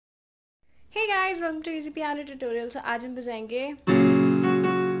guys, welcome to Easy Piano Tutorial. So आज हम बजाएंगे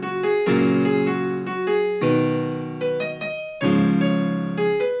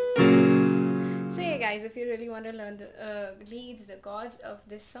guys, if you really want to learn the leads, the chords of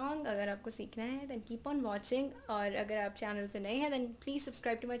this song, अगर आपको सीखना है then keep on watching. और अगर आप channel पे नए हैं then please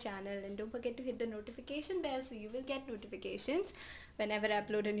subscribe to my channel and don't forget to hit the notification bell so you will get notifications whenever I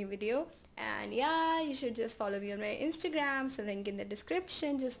upload a new video. And yeah, you should just follow me on my Instagram, so link in the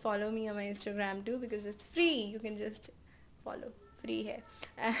description. Just follow me on my Instagram too because it's free. You can just follow. Free है.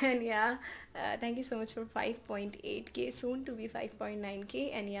 And yeah, thank you so much for 5.8k, soon to be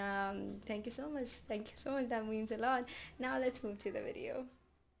 5.9k. And yeah, thank you so much, that means a lot. Now let's move to the video.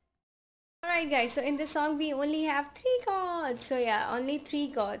 Alright guys, so in this song we only have 3 chords. So yeah, only 3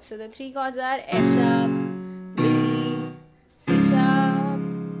 chords. So the 3 chords are F sharp, B, C sharp.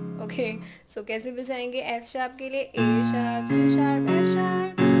 Okay, so कैसे बजाएंगे? F sharp के लिए A sharp, C sharp, F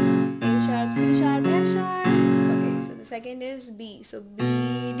sharp, A sharp, C sharp, F sharp. The second is B, so B,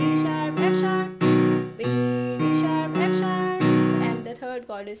 D sharp, F sharp, B, D sharp, F sharp, and the third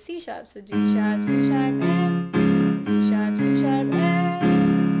chord is C sharp, so G sharp, C sharp, F, G sharp, C sharp, F.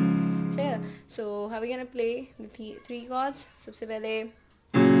 Clear? So how are we gonna play the 3 chords? सबसे पहले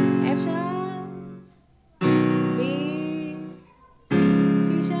F sharp, B,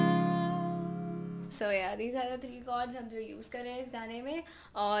 C sharp. So yeah, these are the 3 chords हम जो use कर रहे हैं इस गाने में.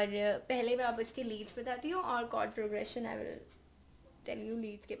 और पहले मैं अब इसके लीड्स बताती हूँ और chord progression I will tell you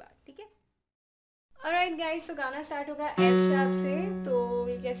Leeds के बाद, ठीक है? Alright guys, so गाना स्टार्ट होगा F sharp से. तो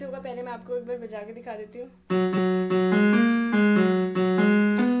ये कैसे होगा पहले मैं आपको एक बार बजा के दिखा देती हूँ.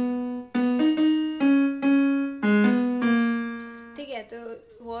 ठीक है, तो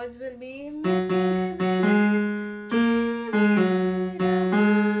words will be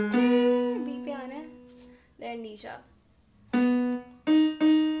then D sharp.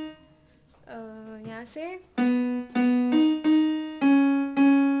 यहाँ से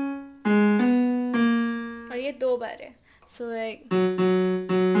और ये 2 बार है. So like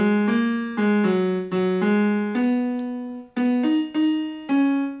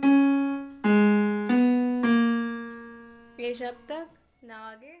ये शब्द तक ना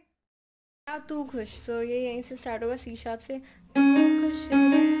आगे. ना तू खुश. So ये यहीं से स्टार्ट होगा C sharp से. तू खुश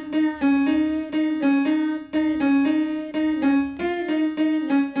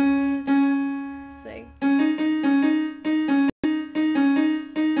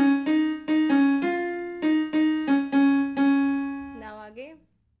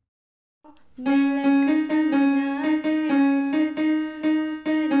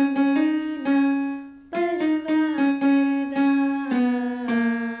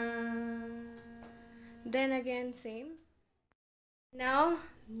then again same. Now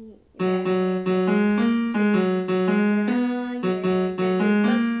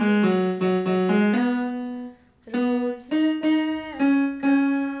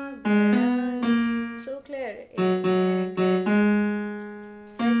so clear.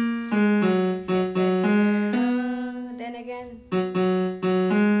 Then again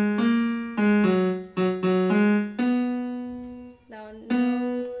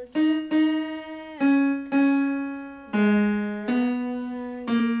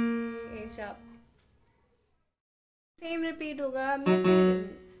same repeat होगा.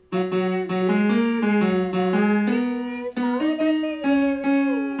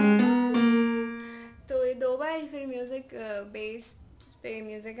 तो ये 2 बार फिर म्यूजिक बेस पे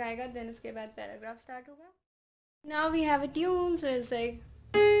म्यूजिक आएगा. देन उसके बाद पैराग्राफ स्टार्ट होगा. Now we have a tune. So it's like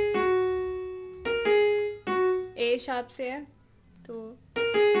a sharp से है तो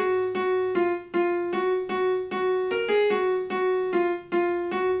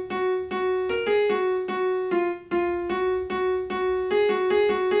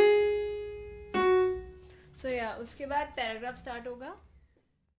उसके बाद पैराग्राफ स्टार्ट होगा.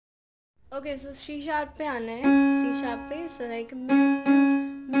 ओके, सो सी शार्प पे आना है. सी शार्प पे. सो लाइक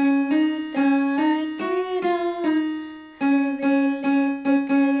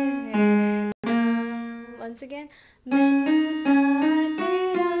once again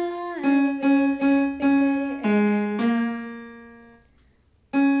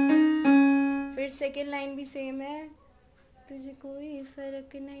फिर सेकेंड लाइन भी सेम है. तुझे कोई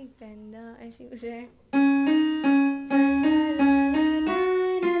फर्क नहीं पैंदा, ऐसी कुछ है.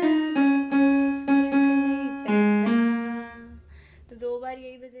 तो 2 बार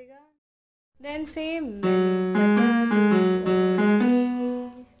यही बजेगा. देन सेम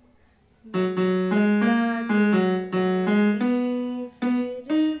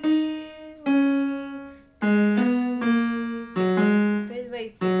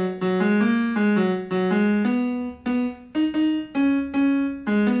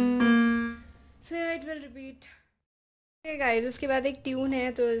ओके गाइस, उसके बाद एक ट्यून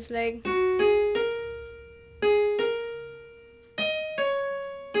है तो इट्स लाइक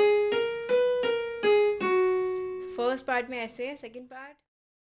फर्स्ट पार्ट में ऐसे है, सेकंड पार्ट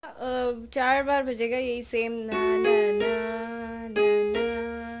 4 बार बजेगा यही सेम ना ना ना ना ना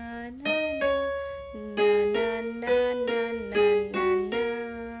ना ना ना ना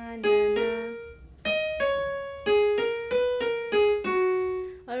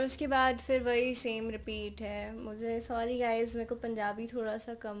और उसके बाद फिर वही सेम रिपीट है। मुझे सॉरी गाइस, मेरे को पंजाबी थोड़ा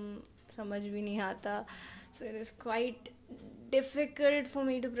सा कम समझ भी नहीं आता, so it is quite difficult for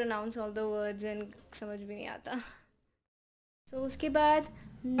me to pronounce all the words and समझ भी नहीं आता। सो उसके बाद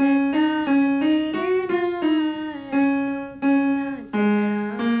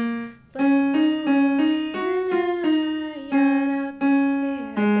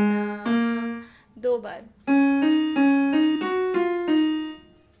दो बार।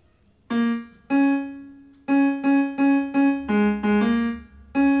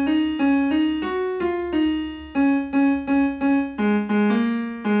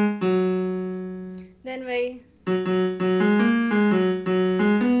 देन वही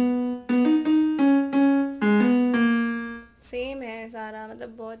सेम है सारा, मतलब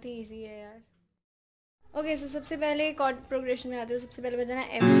बहुत ही इजी है यार। ओके सो सबसे पहले कॉर्ड प्रोग्रेशन में आते हो। सबसे पहले बजाना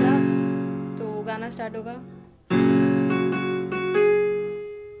एफ शार्प, तो गाना स्टार्ट होगा।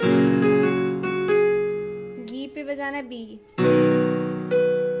 गी पे बजाना है बी,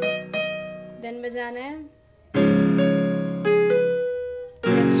 देन बजाना है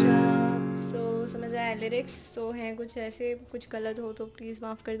एफ शार्प। सो समझ आया लिरिक्स, तो हैं कुछ ऐसे, कुछ गलत हो तो प्लीज़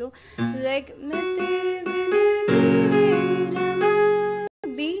माफ़ कर दो। सो लाइक मैं तेरे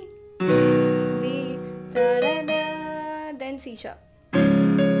B B then C sharp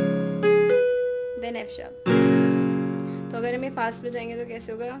then F sharp. तो अगर हमें फास्ट बजाएंगे तो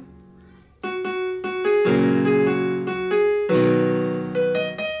कैसे होगा?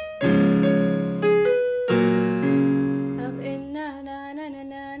 अब ना ना ना ना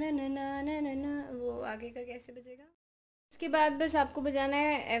ना ना ना ना ना ना, वो आगे का कैसे बजेगा? उसके बाद बस आपको बजाना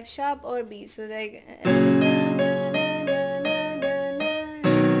है एफ शार्प और B. So like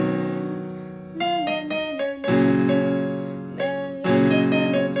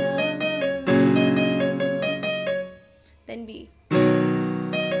then B,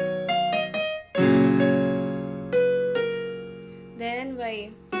 then Y,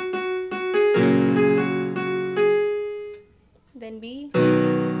 then B.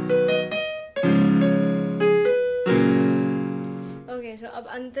 Okay so अब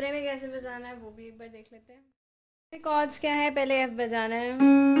अंतरे में कैसे बजाना है वो भी एक बार देख लेते हैं। कॉर्ड्स क्या है, पहले F बजाना है,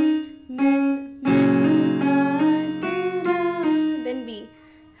 then B,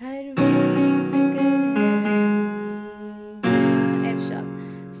 हर वेले फिक्र है, F शार्प।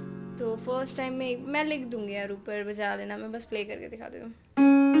 तो फर्स्ट टाइम में मैं लिख दूंगी यार, ऊपर बजा लेना, मैं बस प्ले करके दिखा दूँ।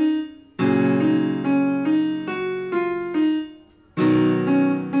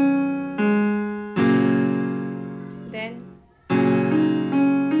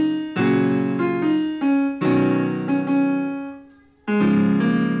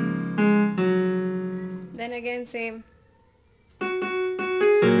 Then again same.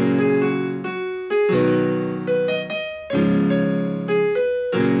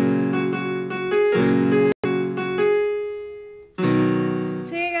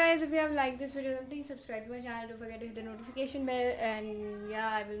 So hey guys, if you have liked this video then please subscribe to my channel, don't forget to hit the notification bell, and yeah,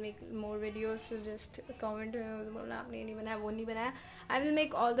 I will make more videos, so just comment आपने नहीं बनाया वो नहीं बनाया, I will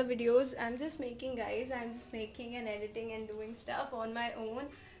make all the videos. I'm just making guys, I'm just making and editing and doing stuff on my own,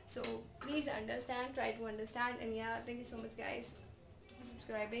 so please understand, try to understand, and yeah, thank you so much guys for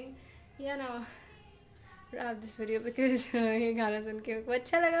subscribing. Yeah, now wrap this video because ये गाना सुन के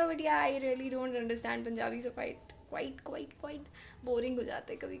अच्छा लगा, but yeah, I really don't understand Punjabi, so quite boring हो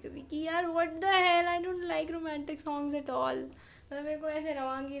जाते हैं कभी कभी कि यार what the hell, I don't like romantic songs at all. मतलब मेरे को ऐसे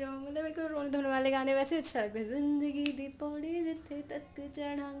रवांगी मतलब मेरे को रोने धोने वाले गाने वैसे अच्छा लगते हैं। जिंदगी दी पौड़ी जिथे तक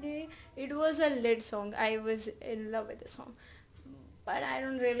चढ़ांगे, it was a lit song, I was in love with the song, but I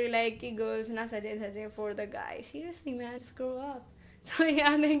don't really like कि गर्ल्स ना सजे धजे for the guy, seriously man, just grow up. So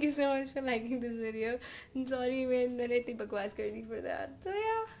yeah, thank you so much for liking this video. Sorry मैंने इतनी बकवास कर दी for that. So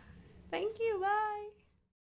yeah, thank you, bye.